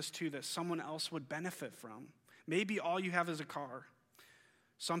access to that someone else would benefit from? Maybe all you have is a car.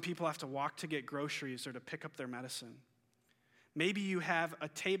 Some people have to walk to get groceries or to pick up their medicine. Maybe you have a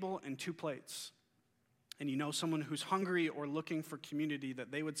table and 2 plates, and you know someone who's hungry or looking for community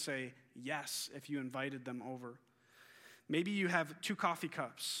that they would say yes if you invited them over. Maybe you have 2 coffee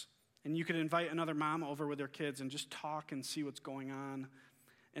cups, and you could invite another mom over with their kids and just talk and see what's going on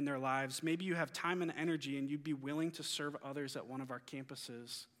in their lives. Maybe you have time and energy, and you'd be willing to serve others at one of our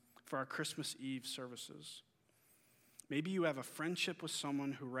campuses for our Christmas Eve services. Maybe you have a friendship with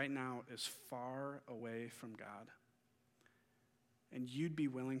someone who right now is far away from God, and you'd be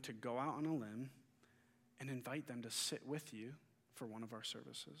willing to go out on a limb and invite them to sit with you for one of our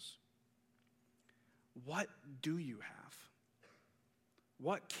services. What do you have?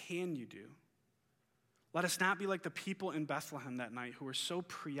 What can you do? Let us not be like the people in Bethlehem that night who were so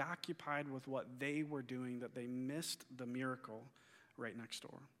preoccupied with what they were doing that they missed the miracle right next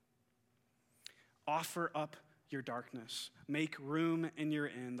door. Offer up your darkness. Make room in your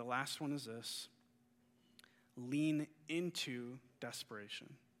inn. The last one is this. Lean into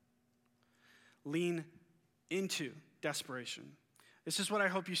desperation. Lean into desperation. This is what I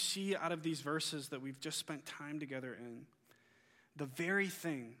hope you see out of these verses that we've just spent time together in. The very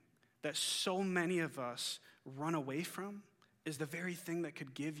thing that so many of us run away from is the very thing that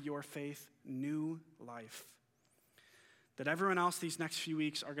could give your faith new life. That everyone else these next few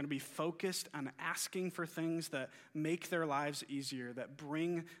weeks are going to be focused on asking for things that make their lives easier, that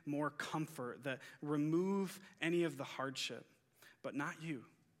bring more comfort, that remove any of the hardship, but not you.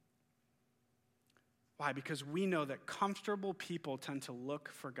 Why? Because we know that comfortable people tend to look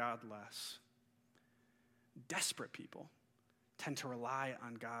for God less. Desperate people tend to rely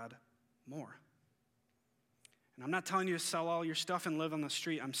on God more. And I'm not telling you to sell all your stuff and live on the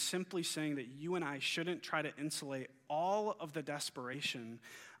street. I'm simply saying that you and I shouldn't try to insulate all of the desperation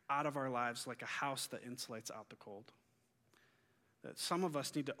out of our lives like a house that insulates out the cold. That some of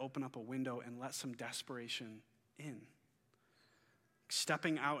us need to open up a window and let some desperation in.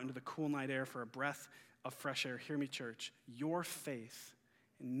 Stepping out into the cool night air for a breath of fresh air. Hear me, church. Your faith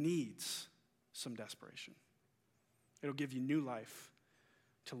needs some desperation. It'll give you new life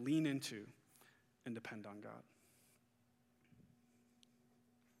to lean into and depend on God.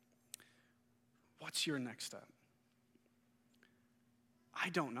 What's your next step? I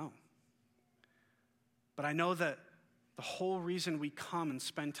don't know. But I know that the whole reason we come and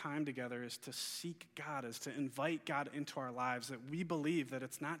spend time together is to seek God, is to invite God into our lives, that we believe that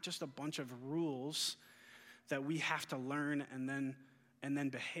it's not just a bunch of rules that we have to learn and then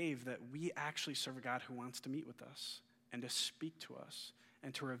behave, that we actually serve a God who wants to meet with us and to speak to us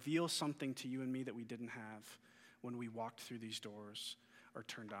and to reveal something to you and me that we didn't have when we walked through these doors or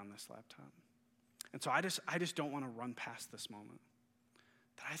turned on this laptop. And so I just don't want to run past this moment,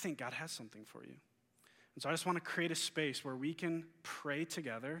 that I think God has something for you. And so I just want to create a space where we can pray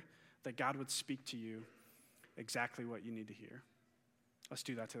together that God would speak to you exactly what you need to hear. Let's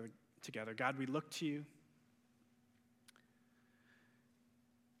do that together. God, we look to you.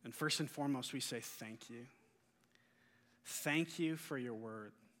 And first and foremost, we say thank you. Thank you for your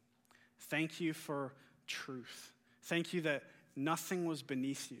word. Thank you for truth. Thank you that nothing was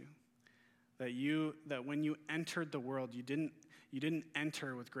beneath you. That when you entered the world, you didn't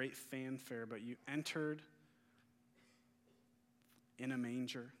enter with great fanfare, but you entered in a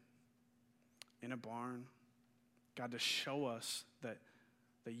manger, in a barn. God, to show us that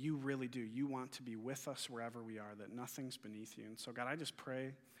you really do. You want to be with us wherever we are, that nothing's beneath you. And so, God, I just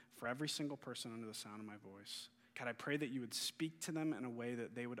pray for every single person under the sound of my voice. God, I pray that you would speak to them in a way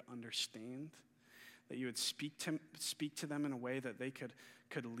that they would understand, that you would speak to them in a way that they could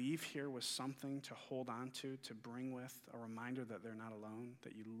leave here with something to hold on to bring with a reminder that they're not alone,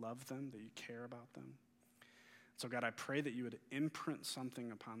 that you love them, that you care about them. So God, I pray that you would imprint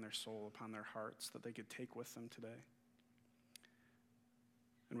something upon their soul, upon their hearts, that they could take with them today.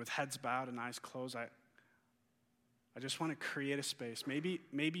 And with heads bowed and eyes closed, I just want to create a space. Maybe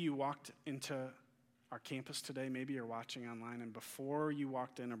you walked into our campus today, maybe you're watching online, and before you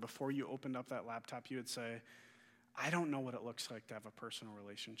walked in or before you opened up that laptop, you would say, I don't know what it looks like to have a personal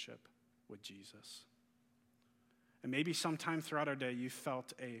relationship with Jesus. And maybe sometime throughout our day you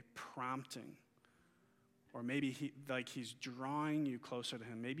felt a prompting, or maybe he's drawing you closer to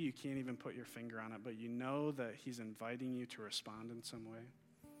him. Maybe you can't even put your finger on it, but you know that he's inviting you to respond in some way.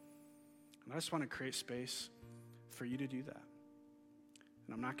 And I just want to create space for you to do that.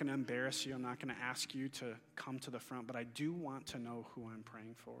 And I'm not going to embarrass you. I'm not going to ask you to come to the front, but I do want to know who I'm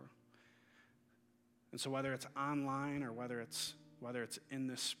praying for. And so whether it's online or whether it's in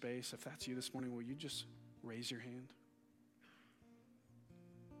this space, if that's you this morning, will you just raise your hand?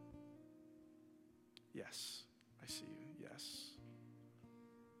 Yes, I see you. Yes.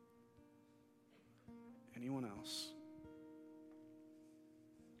 Anyone else?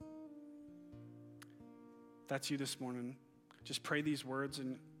 If that's you this morning, just pray these words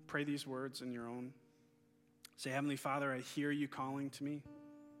in your own. Say, Heavenly Father, I hear you calling to me.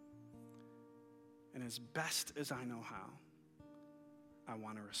 And as best as I know how, I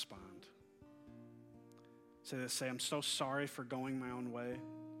want to respond. Say, I'm so sorry for going my own way,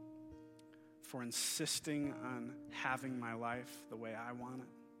 for insisting on having my life the way I want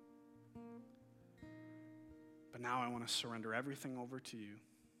it. But now I want to surrender everything over to you,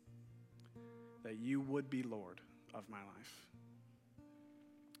 that you would be Lord of my life.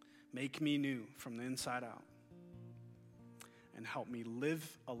 Make me new from the inside out, and help me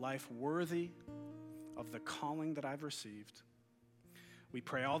live a life worthy of the calling that I've received. We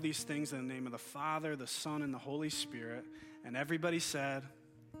pray all these things in the name of the Father, the Son, and the Holy Spirit. And everybody said,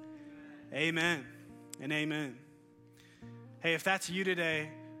 amen and amen. Hey, if that's you today,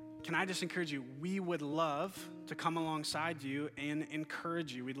 can I just encourage you? We would love to come alongside you and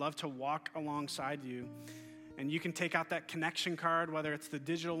encourage you. We'd love to walk alongside you. And you can take out that connection card, whether it's the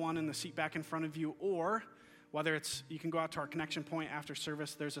digital one in the seat back in front of you, or whether it's, you can go out to our connection point after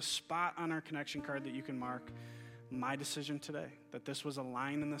service. There's a spot on our connection card that you can mark, my decision today, that this was a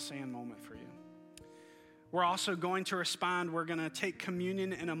line in the sand moment for you. We're also going to respond. We're going to take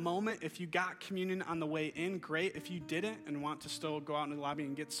communion in a moment. If you got communion on the way in, great. If you didn't and want to still go out into the lobby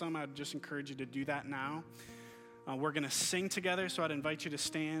and get some, I'd just encourage you to do that now. We're going to sing together, so I'd invite you to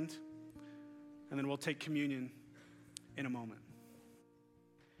stand, and then we'll take communion in a moment.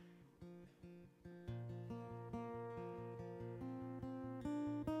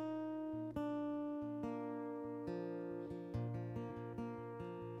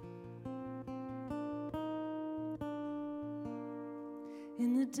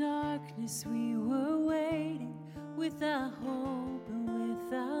 In the darkness we were waiting, without hope and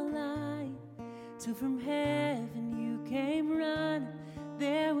without light, till from heaven you came running.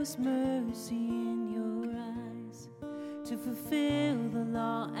 There was mercy in your eyes, to fulfill the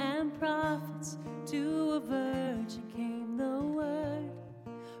law and prophets. To a virgin came the word,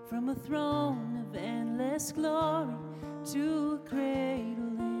 from a throne of endless glory to a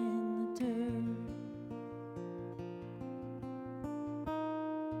cradle in the dirt.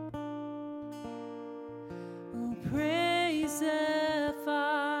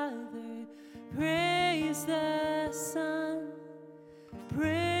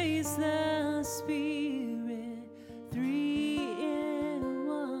 praise the Spirit, three in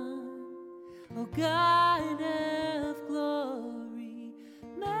one. O God of glory,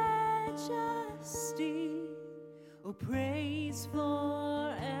 majesty. O praise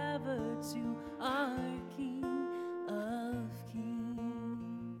forever to our King of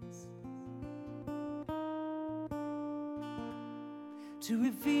Kings. To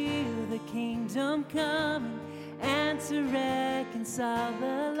reveal the kingdom coming and to reconcile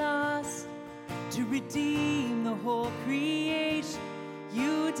the lost, to redeem the whole creation.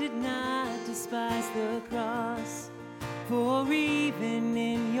 You did not despise the cross, for even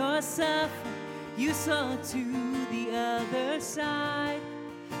in your suffering you saw to the other side,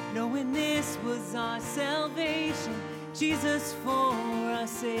 knowing this was our salvation. Jesus, for our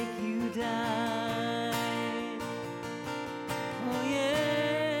sake you died. Oh yeah.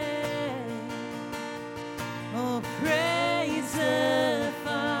 Oh, praise the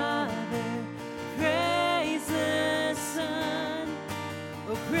Father, praise the Son,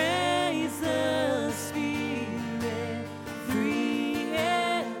 oh, praise the Spirit, three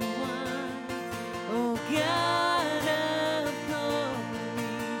in one. Oh, God of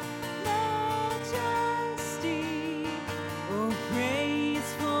glory, majesty, oh,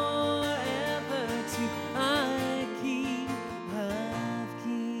 praise forever to our King of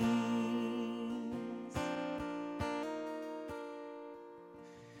Kings.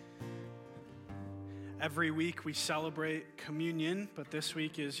 Every week we celebrate communion, but this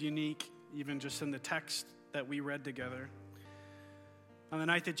week is unique, even just in the text that we read together. On the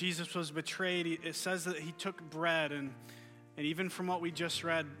night that Jesus was betrayed, it says that he took bread, and even from what we just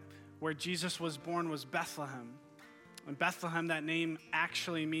read, where Jesus was born was Bethlehem. And Bethlehem, that name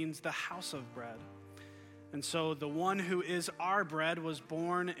actually means the house of bread. And so the one who is our bread was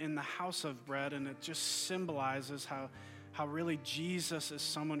born in the house of bread, and it just symbolizes how really Jesus is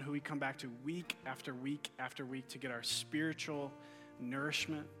someone who we come back to week after week after week to get our spiritual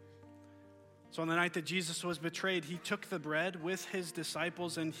nourishment. So on the night that Jesus was betrayed, he took the bread with his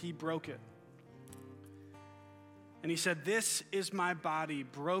disciples and he broke it. And he said, "This is my body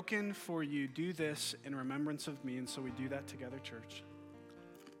broken for you. Do this in remembrance of me." And so we do that together, church.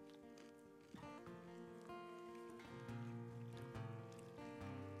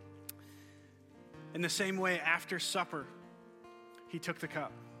 In the same way, after supper, he took the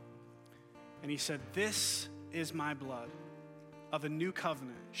cup and he said, "This is my blood of a new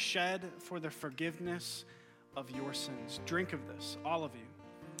covenant, shed for the forgiveness of your sins. Drink of this, all of you,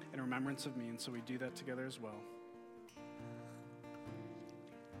 in remembrance of me." And so we do that together as well.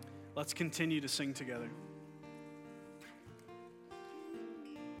 Let's continue to sing together.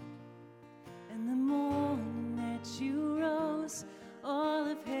 And the morning that you rose, all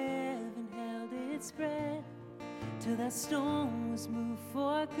of heaven held its breath, till that stone was moved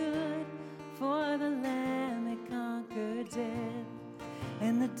for good, for the Lamb had conquered death.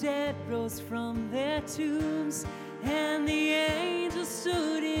 And the dead rose from their tombs, and the angels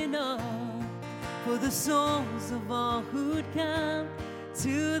stood in awe, for the souls of all who'd come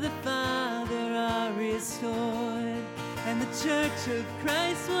to the Father are restored. And the church of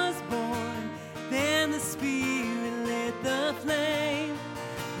Christ was born, then the Spirit lit the flame.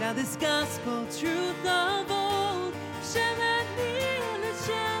 Now this gospel truth of old shall not kneel, it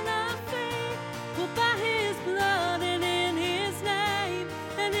shall not fade, for by his blood and in his name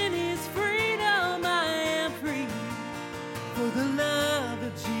and in his freedom I am free. For the love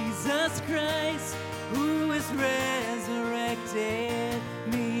of Jesus Christ, who has resurrected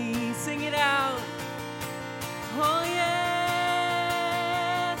me. Sing it out. Oh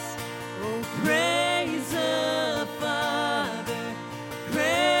yes. Oh, praise the Father,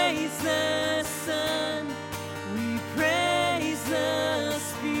 praise the Son, we praise the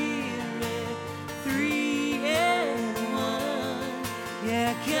Spirit, three in one.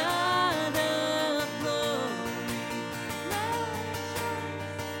 Yeah, God of glory,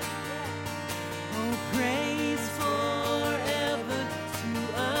 oh, praise forever to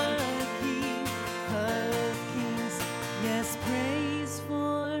our King of Kings. Yes, praise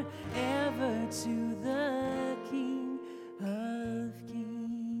forever to the King of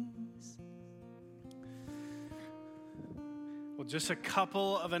Kings. Well, just a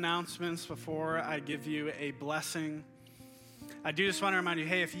couple of announcements before I give you a blessing. I do just want to remind you,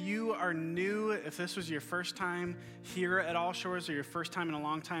 hey, if you are new, if this was your first time here at All Shores or your first time in a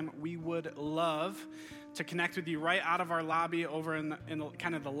long time, we would love to connect with you right out of our lobby over in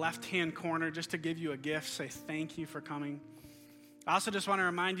kind of the left-hand corner, just to give you a gift, say thank you for coming. I also just want to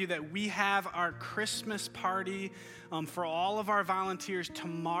remind you that we have our Christmas party for all of our volunteers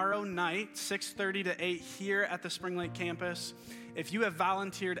tomorrow night, 6:30 to 8 here at the Spring Lake campus. If you have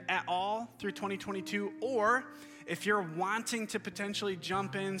volunteered at all through 2022, or if you're wanting to potentially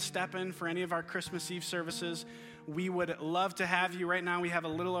jump in, step in for any of our Christmas Eve services, we would love to have you. Right now, we have a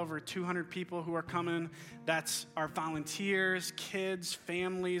little over 200 people who are coming. That's our volunteers, kids,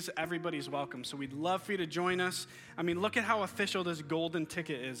 families, everybody's welcome. So we'd love for you to join us. I mean, look at how official this golden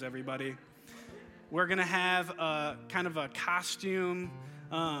ticket is, everybody. We're going to have a kind of a costume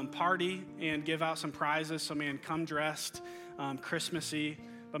party and give out some prizes. So, man, come dressed Christmassy.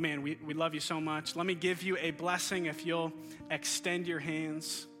 But, man, we love you so much. Let me give you a blessing if you'll extend your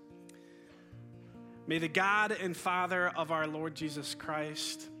hands. May the God and Father of our Lord Jesus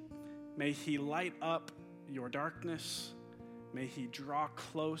Christ, may he light up your darkness. May he draw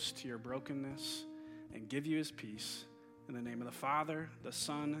close to your brokenness and give you his peace. In the name of the Father, the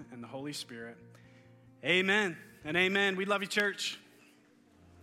Son, and the Holy Spirit. Amen and amen. We love you, church.